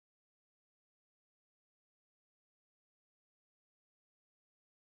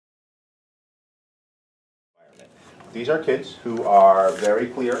These are kids who are very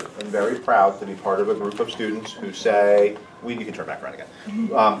clear and very proud to be part of a group of students who say, you can turn back around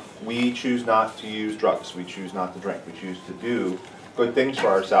again. We choose not to use drugs. We choose not to drink. We choose to do good things for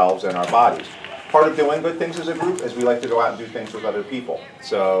ourselves and our bodies. Part of doing good things as a group is we like to go out and do things with other people.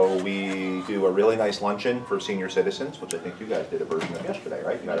 So we do a really nice luncheon for senior citizens, which I think you guys did a version of yesterday,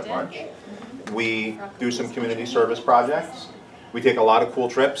 right? You had a lunch. We do some community service projects. We take a lot of cool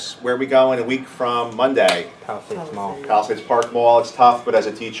trips. Where we go in a week from Monday? Palisades Mall. Palisades Park Mall. It's tough, but as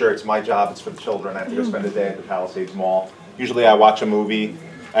a teacher, it's my job. It's for the children. I have to go spend a day at the Palisades Mall. Usually I watch a movie.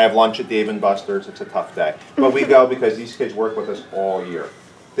 I have lunch at Dave & Buster's. It's a tough day. But we go because these kids work with us all year.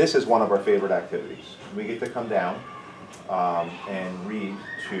 This is one of our favorite activities. We get to come down and read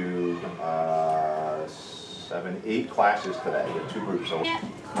to 7, 8 classes today with 2 groups. So yeah.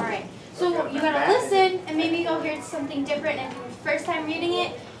 All right. So you gotta listen, and maybe you'll hear something different. And first time reading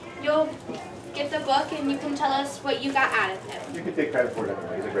it, you'll get the book, and you can tell us what you got out of it. You can take credit for it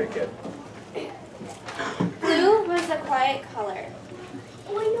anyway. He's a great kid. Blue was a quiet color.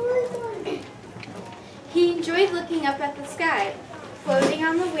 He enjoyed looking up at the sky, floating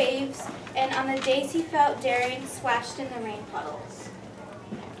on the waves, and on the days he felt daring, splashed in the rain puddles.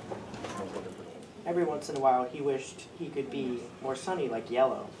 Every once in a while, he wished he could be more sunny like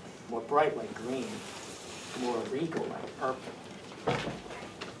yellow, more bright like green, more regal like purple,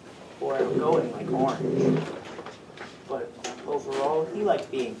 or outgoing like orange. But overall, he liked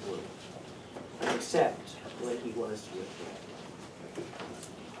being blue, except when he was with Red.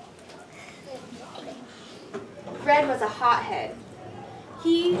 Red was a hothead.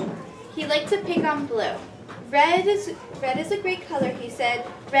 He liked to pick on blue. Red is a great color, he said.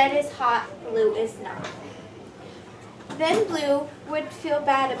 Red is hot, blue is not. Then Blue would feel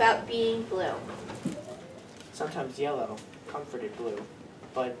bad about being blue. Sometimes yellow comforted Blue,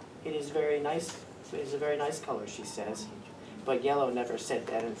 but it is very nice. It is a very nice color, she says. But yellow never said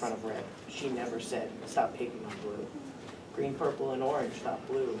that in front of red. She never said, stop picking on blue. Green, purple, and orange thought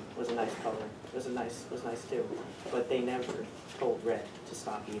blue was a nice color. Was nice too. But they never told red to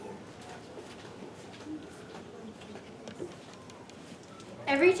stop either.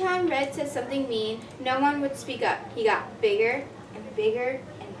 Every time Red said something mean, no one would speak up. He got bigger and bigger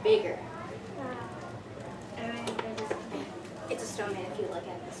and bigger. It's a snowman if you look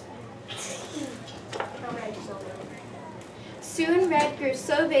at this one. Soon Red grew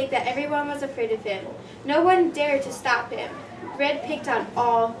so big that everyone was afraid of him. No one dared to stop him. Red picked on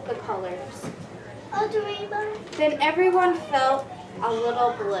all the colors. Then everyone felt a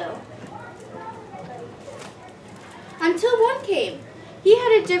little blue. Until one came. He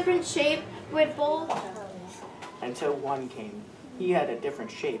had a different shape with bold... Until one came. He had a different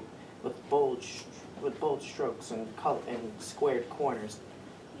shape with bold strokes and squared corners.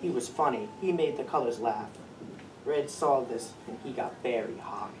 He was funny. He made the colors laugh. Red saw this and he got very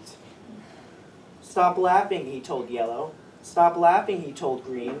hot. Stop laughing, he told yellow. Stop laughing, he told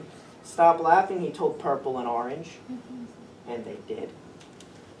green. Stop laughing, he told purple and orange. And they did.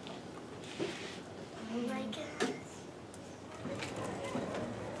 Oh my God.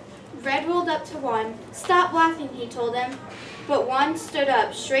 Red rolled up to one. Stop laughing, he told him. But one stood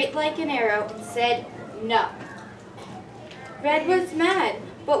up straight like an arrow and said, no. Red was mad,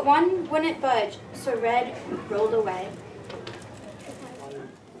 but one wouldn't budge, so Red rolled away.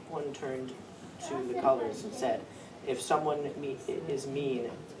 One turned to the colors and said, if someone is mean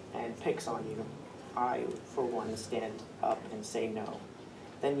and picks on you, I, for one, stand up and say no.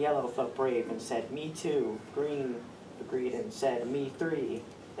 Then yellow felt brave and said, me too. Green agreed and said, me 3.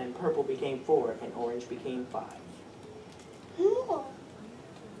 Then purple became 4 and orange became 5.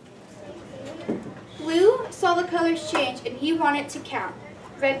 Blue saw the colors change and he wanted to count.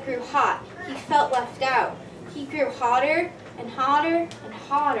 Red grew hot. He felt left out. He grew hotter and hotter and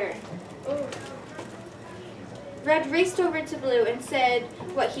hotter. Red raced over to Blue and said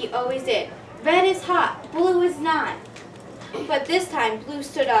what he always did. Red is hot, blue is not. But this time Blue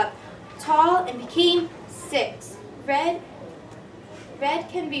stood up tall and became 6. Red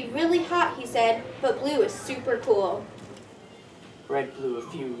can be really hot, he said, but blue is super cool. Red blew a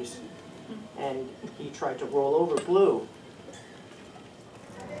fuse, and he tried to roll over Blue.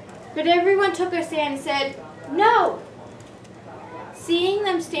 But everyone took their stand and said, no! Seeing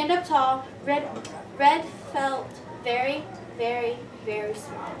them stand up tall, Red felt very, very, very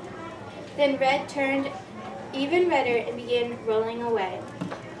small. Then Red turned even redder and began rolling away.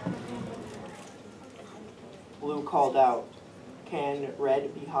 Blue called out, can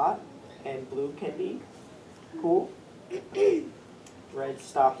red be hot and blue can be cool? Red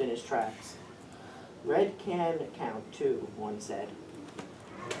stopped in his tracks. Red can count too, one said.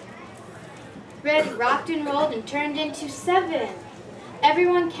 Red rocked and rolled and turned into 7.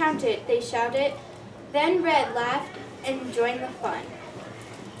 Everyone counted, they shouted. Then Red laughed and joined the fun.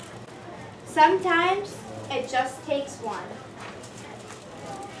 Sometimes it just takes one.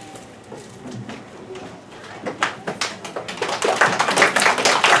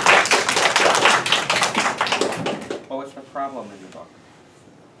 What was the problem in the book?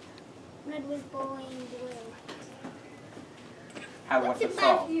 Red was bullying blue. How was What's it the best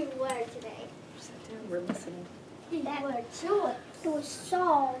solved? you word today? We're listening. That word solved. It was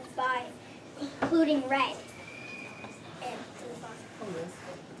solved by including red. And blue.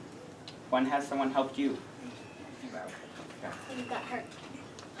 When has someone helped you? You got hurt.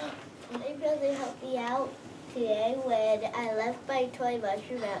 My brother helped me out today when I left my toy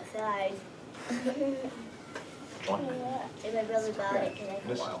mushroom outside. And my brother got it today.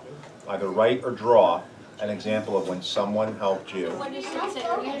 Miss, either write or draw an example of when someone helped you. When you should say,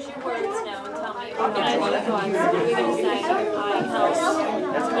 use your words now and tell me. What are we going to say? I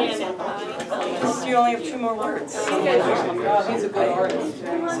help. You only have 2 more words. He's a good artist.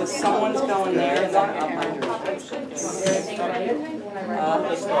 So someone's going there and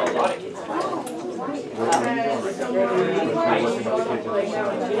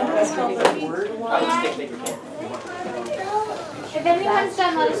If anyone's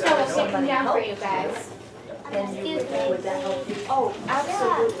done, let us know. We'll take them down for you guys. Excuse me. Would that help you? Oh,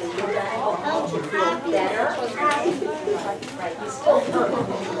 absolutely. Would that help you feel better? Right, you still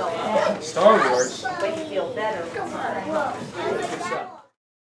Star Wars. But you feel better.